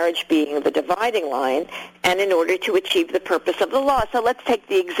without marriage being the dividing line and in order to achieve the purpose of the law. So let's take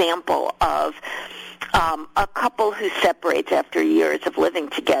the example of a couple who separates after years of living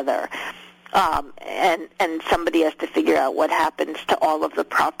together, and somebody has to figure out what happens to all of the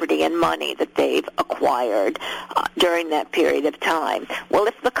property and money that they've acquired during that period of time. Well,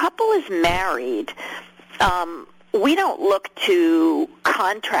 if the couple is married, we don't look to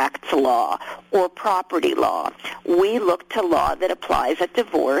contracts law or property law. We look to law that applies at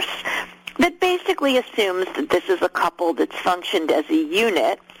divorce that basically assumes that this is a couple that's functioned as a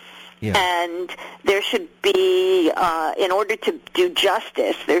unit. Yeah. And there should be, in order to do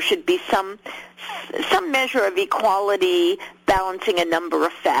justice, there should be some measure of equality balancing a number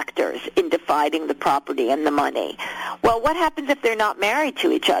of factors in dividing the property and the money. Well, what happens if they're not married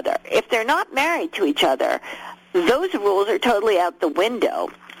to each other? If they're not married to each other, those rules are totally out the window.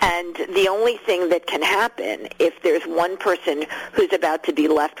 And the only thing that can happen if there's one person who's about to be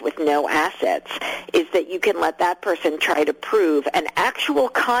left with no assets is that you can let that person try to prove an actual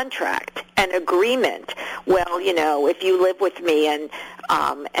contract, an agreement. Well, if you live with me and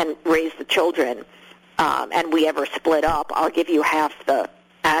raise the children and we ever split up, I'll give you half the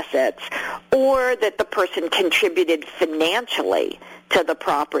assets, or that the person contributed financially to the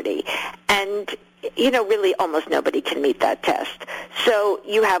property. And really almost nobody can meet that test. So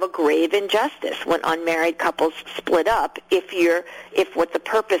you have a grave injustice when unmarried couples split up if what the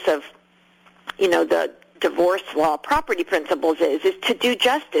purpose of, the divorce law property principles is to do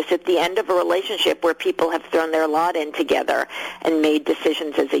justice at the end of a relationship where people have thrown their lot in together and made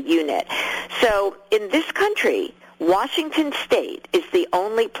decisions as a unit. So in this country, Washington State is the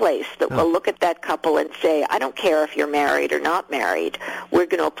only place that will look at that couple and say, I don't care if you're married or not married. We're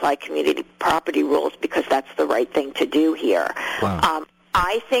going to apply community property rules because that's the right thing to do here. Wow.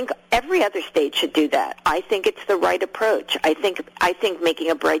 I think every other state should do that. I think it's the right approach. I think making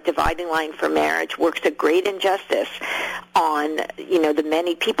a bright dividing line for marriage works a great injustice on, the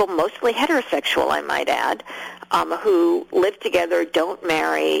many people, mostly heterosexual, I might add, who live together, don't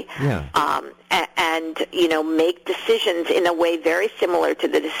marry, and make decisions in a way very similar to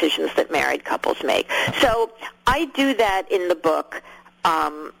the decisions that married couples make. So I do that in the book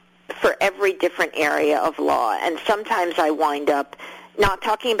for every different area of law, and sometimes I wind up not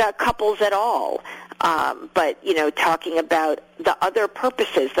talking about couples at all, but, talking about the other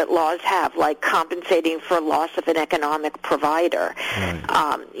purposes that laws have, like compensating for loss of an economic provider,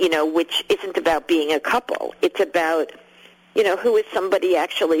 right. Which isn't about being a couple. It's about, who is somebody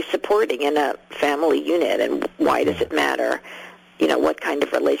actually supporting in a family unit, and why does it matter, what kind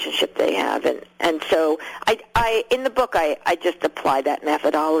of relationship they have. And so I in the book, I just apply that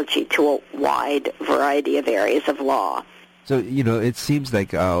methodology to a wide variety of areas of law. So, it seems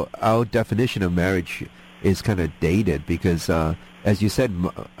like our definition of marriage is kind of dated because, as you said,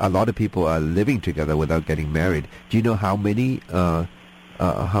 a lot of people are living together without getting married. Do you know how many,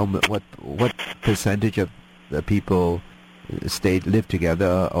 what percentage of the people live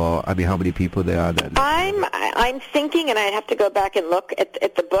together, or how many people there are that I'm thinking, and I'd have to go back and look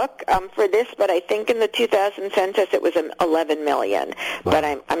at the book for this, but I think in the 2000 census it was 11 million. Wow. But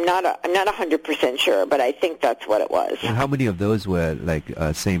I'm not 100% sure, but I think that's what it was. And how many of those were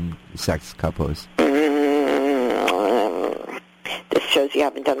same-sex couples? This shows you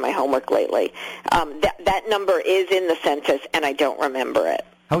haven't done my homework lately. That number is in the census, and I don't remember it.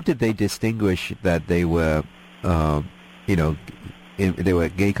 How did they distinguish that they were they were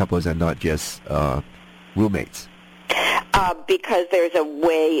gay couples and not just roommates? Because there's a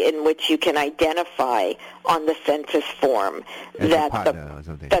way in which you can identify on the census form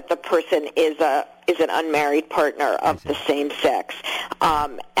that the person is an unmarried partner of the same sex.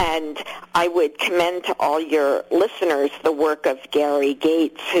 And I would commend to all your listeners the work of Gary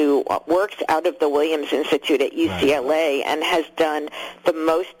Gates, who works out of the Williams Institute at UCLA and has done the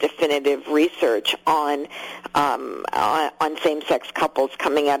most definitive research on same-sex couples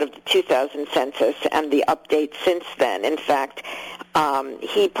coming out of the 2000 census and the updates since then. In fact,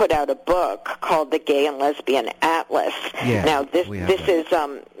 he put out a book called The Gay and Lesbian Atlas. Yeah, now, this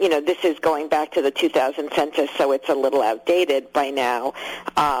is going back to the 2000 census, so it's a little outdated by now.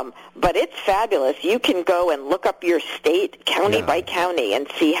 But it's fabulous. You can go and look up your state, county by county, and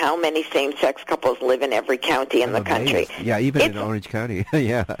see how many same-sex couples live in every county in the country. Yeah, even in Orange County.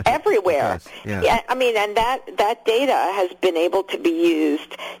 Yeah. Everywhere. Yes. Yeah, I mean, and that data has been able to be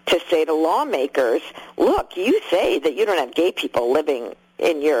used to say to lawmakers, look, you say that you don't have gay people living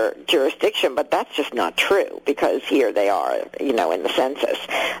in your jurisdiction, but that's just not true because here they are, in the census.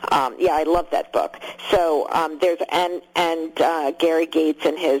 I love that book. So there's Gary Gates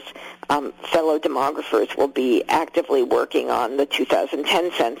and his fellow demographers will be actively working on the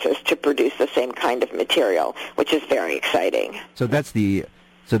 2010 census to produce the same kind of material, which is very exciting. So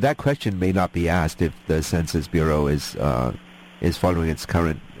that question may not be asked if the Census Bureau is following its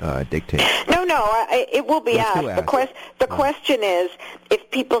current dictates. No, it will be asked. The question is, if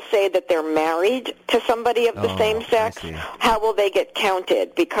people say that they're married to somebody of the same sex, how will they get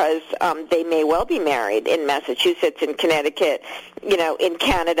counted? Because they may well be married in Massachusetts, in Connecticut, in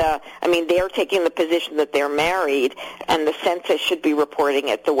Canada. I mean, they're taking the position that they're married, and the census should be reporting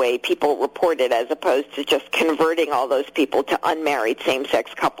it the way people report it, as opposed to just converting all those people to unmarried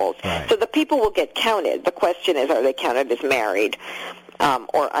same-sex couples. Right. So the people will get counted. The question is, are they counted as married?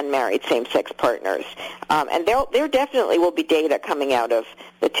 Or unmarried same-sex partners, and there definitely will be data coming out of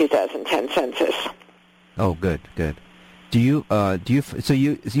the 2010 census. Oh, good. Do you so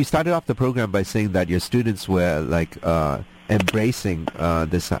you started off the program by saying that your students were like embracing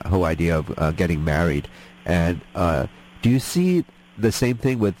this whole idea of getting married, and do you see the same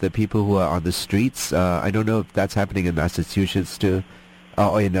thing with the people who are on the streets? I don't know if that's happening in Massachusetts too,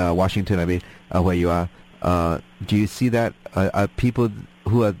 or in Washington. I mean, where you are. Do you see that people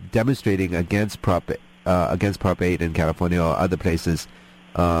who are demonstrating against Prop 8 in California or other places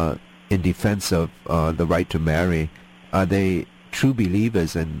in defense of the right to marry, are they true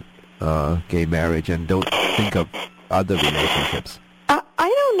believers in gay marriage and don't think of other relationships? I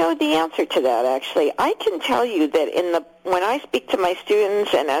don't know the answer to that, actually. I can tell you that when I speak to my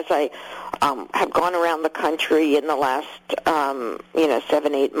students and as I have gone around the country in the last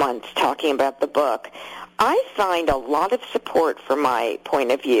 7-8 months talking about the book, I find a lot of support for my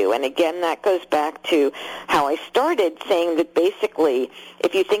point of view. And again, that goes back to how I started saying that basically,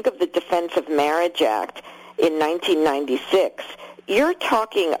 if you think of the Defense of Marriage Act in 1996, you're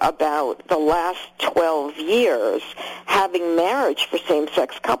talking about the last 12 years having marriage for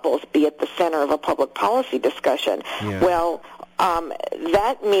same-sex couples be at the center of a public policy discussion. Yeah. Well,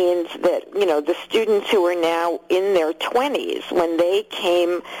 that means that, the students who are now in their 20s, when they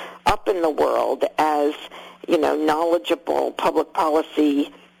came up in the world as, knowledgeable public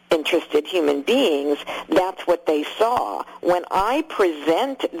policy interested human beings, that's what they saw. When I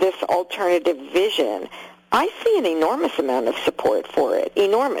present this alternative vision, I see an enormous amount of support for it,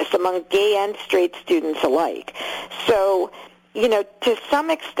 enormous, among gay and straight students alike. So, to some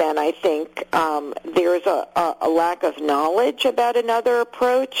extent, I think there's a lack of knowledge about another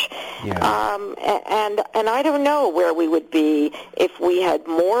approach, and I don't know where we would be if we had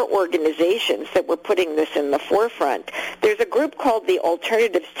more organizations that were putting this in the forefront. There's a group called the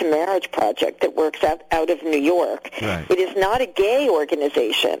Alternatives to Marriage Project that works out of New York. Right. It is not a gay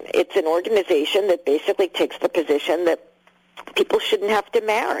organization. It's an organization that basically takes the position that people shouldn't have to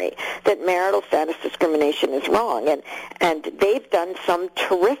marry, that marital status discrimination is wrong. And they've done some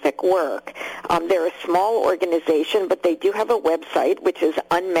terrific work. They're a small organization, but they do have a website, which is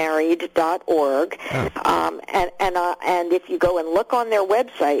unmarried.org. And if you go and look on their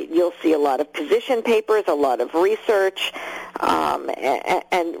website, you'll see a lot of position papers, a lot of research,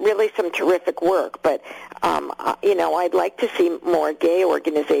 and really some terrific work. But, I'd like to see more gay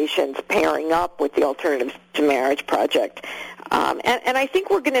organizations pairing up with the Alternatives to Marriage Project. And I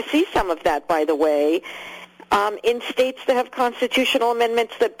think we're going to see some of that, by the way, in states that have constitutional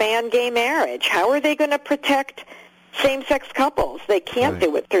amendments that ban gay marriage. How are they going to protect same-sex couples? They can't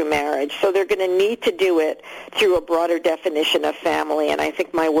do it through marriage, so they're going to need to do it through a broader definition of family, and I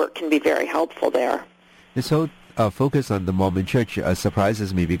think my work can be very helpful there. This whole focus on the Mormon Church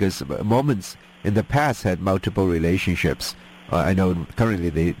surprises me because Mormons in the past had multiple relationships. I know currently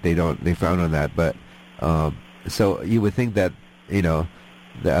they frown on that, but so you would think that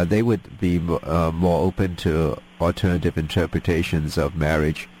they would be more open to alternative interpretations of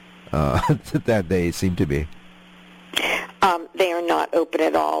marriage that they seem to be. They are not open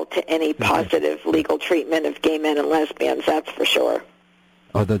at all to any positive legal treatment of gay men and lesbians, that's for sure.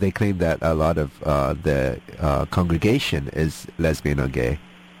 Although they claim that a lot of the congregation is lesbian or gay,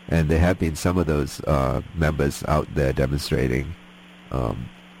 and there have been some of those members out there demonstrating.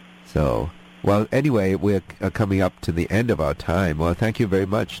 Well, anyway, we're coming up to the end of our time. Well, thank you very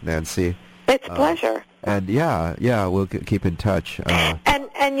much, Nancy. It's a pleasure. And we'll keep in touch.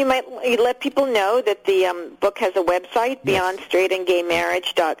 And you might let people know that the book has a website,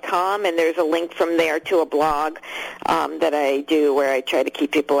 beyondstraightandgaymarriage.com, and there's a link from there to a blog that I do where I try to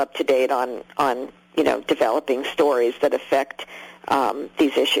keep people up to date on developing stories that affect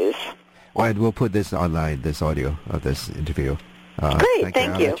these issues. Well, and we'll put this online, this audio of this interview. Great,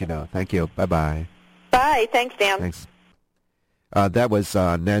 thank you. I'll let you know. Thank you. Bye-bye. Bye. Thanks, Dan. Thanks. That was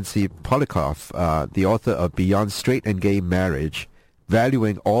Nancy Polikoff, the author of Beyond Straight and Gay Marriage,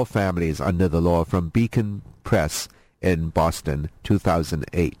 Valuing All Families Under the Law, from Beacon Press in Boston,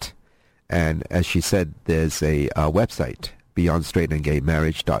 2008. And as she said, there's a website,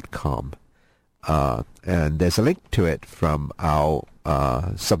 beyondstraightandgaymarriage.com. And there's a link to it from our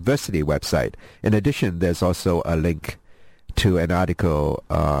Subversity website. In addition, there's also a link to an article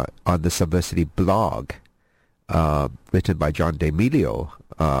on the Subversity blog written by John D'Amelio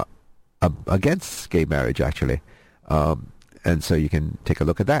against gay marriage, actually. And so you can take a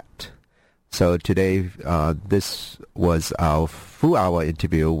look at that. So today, this was our full-hour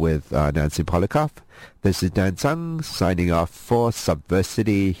interview with Nancy Polikoff. This is Dan Tsang signing off for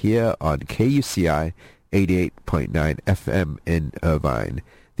Subversity here on KUCI 88.9 FM in Irvine.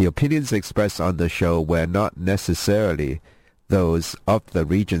 The opinions expressed on the show were not necessarily those of the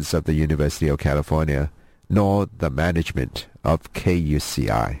Regents of the University of California, nor the management of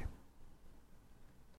KUCI.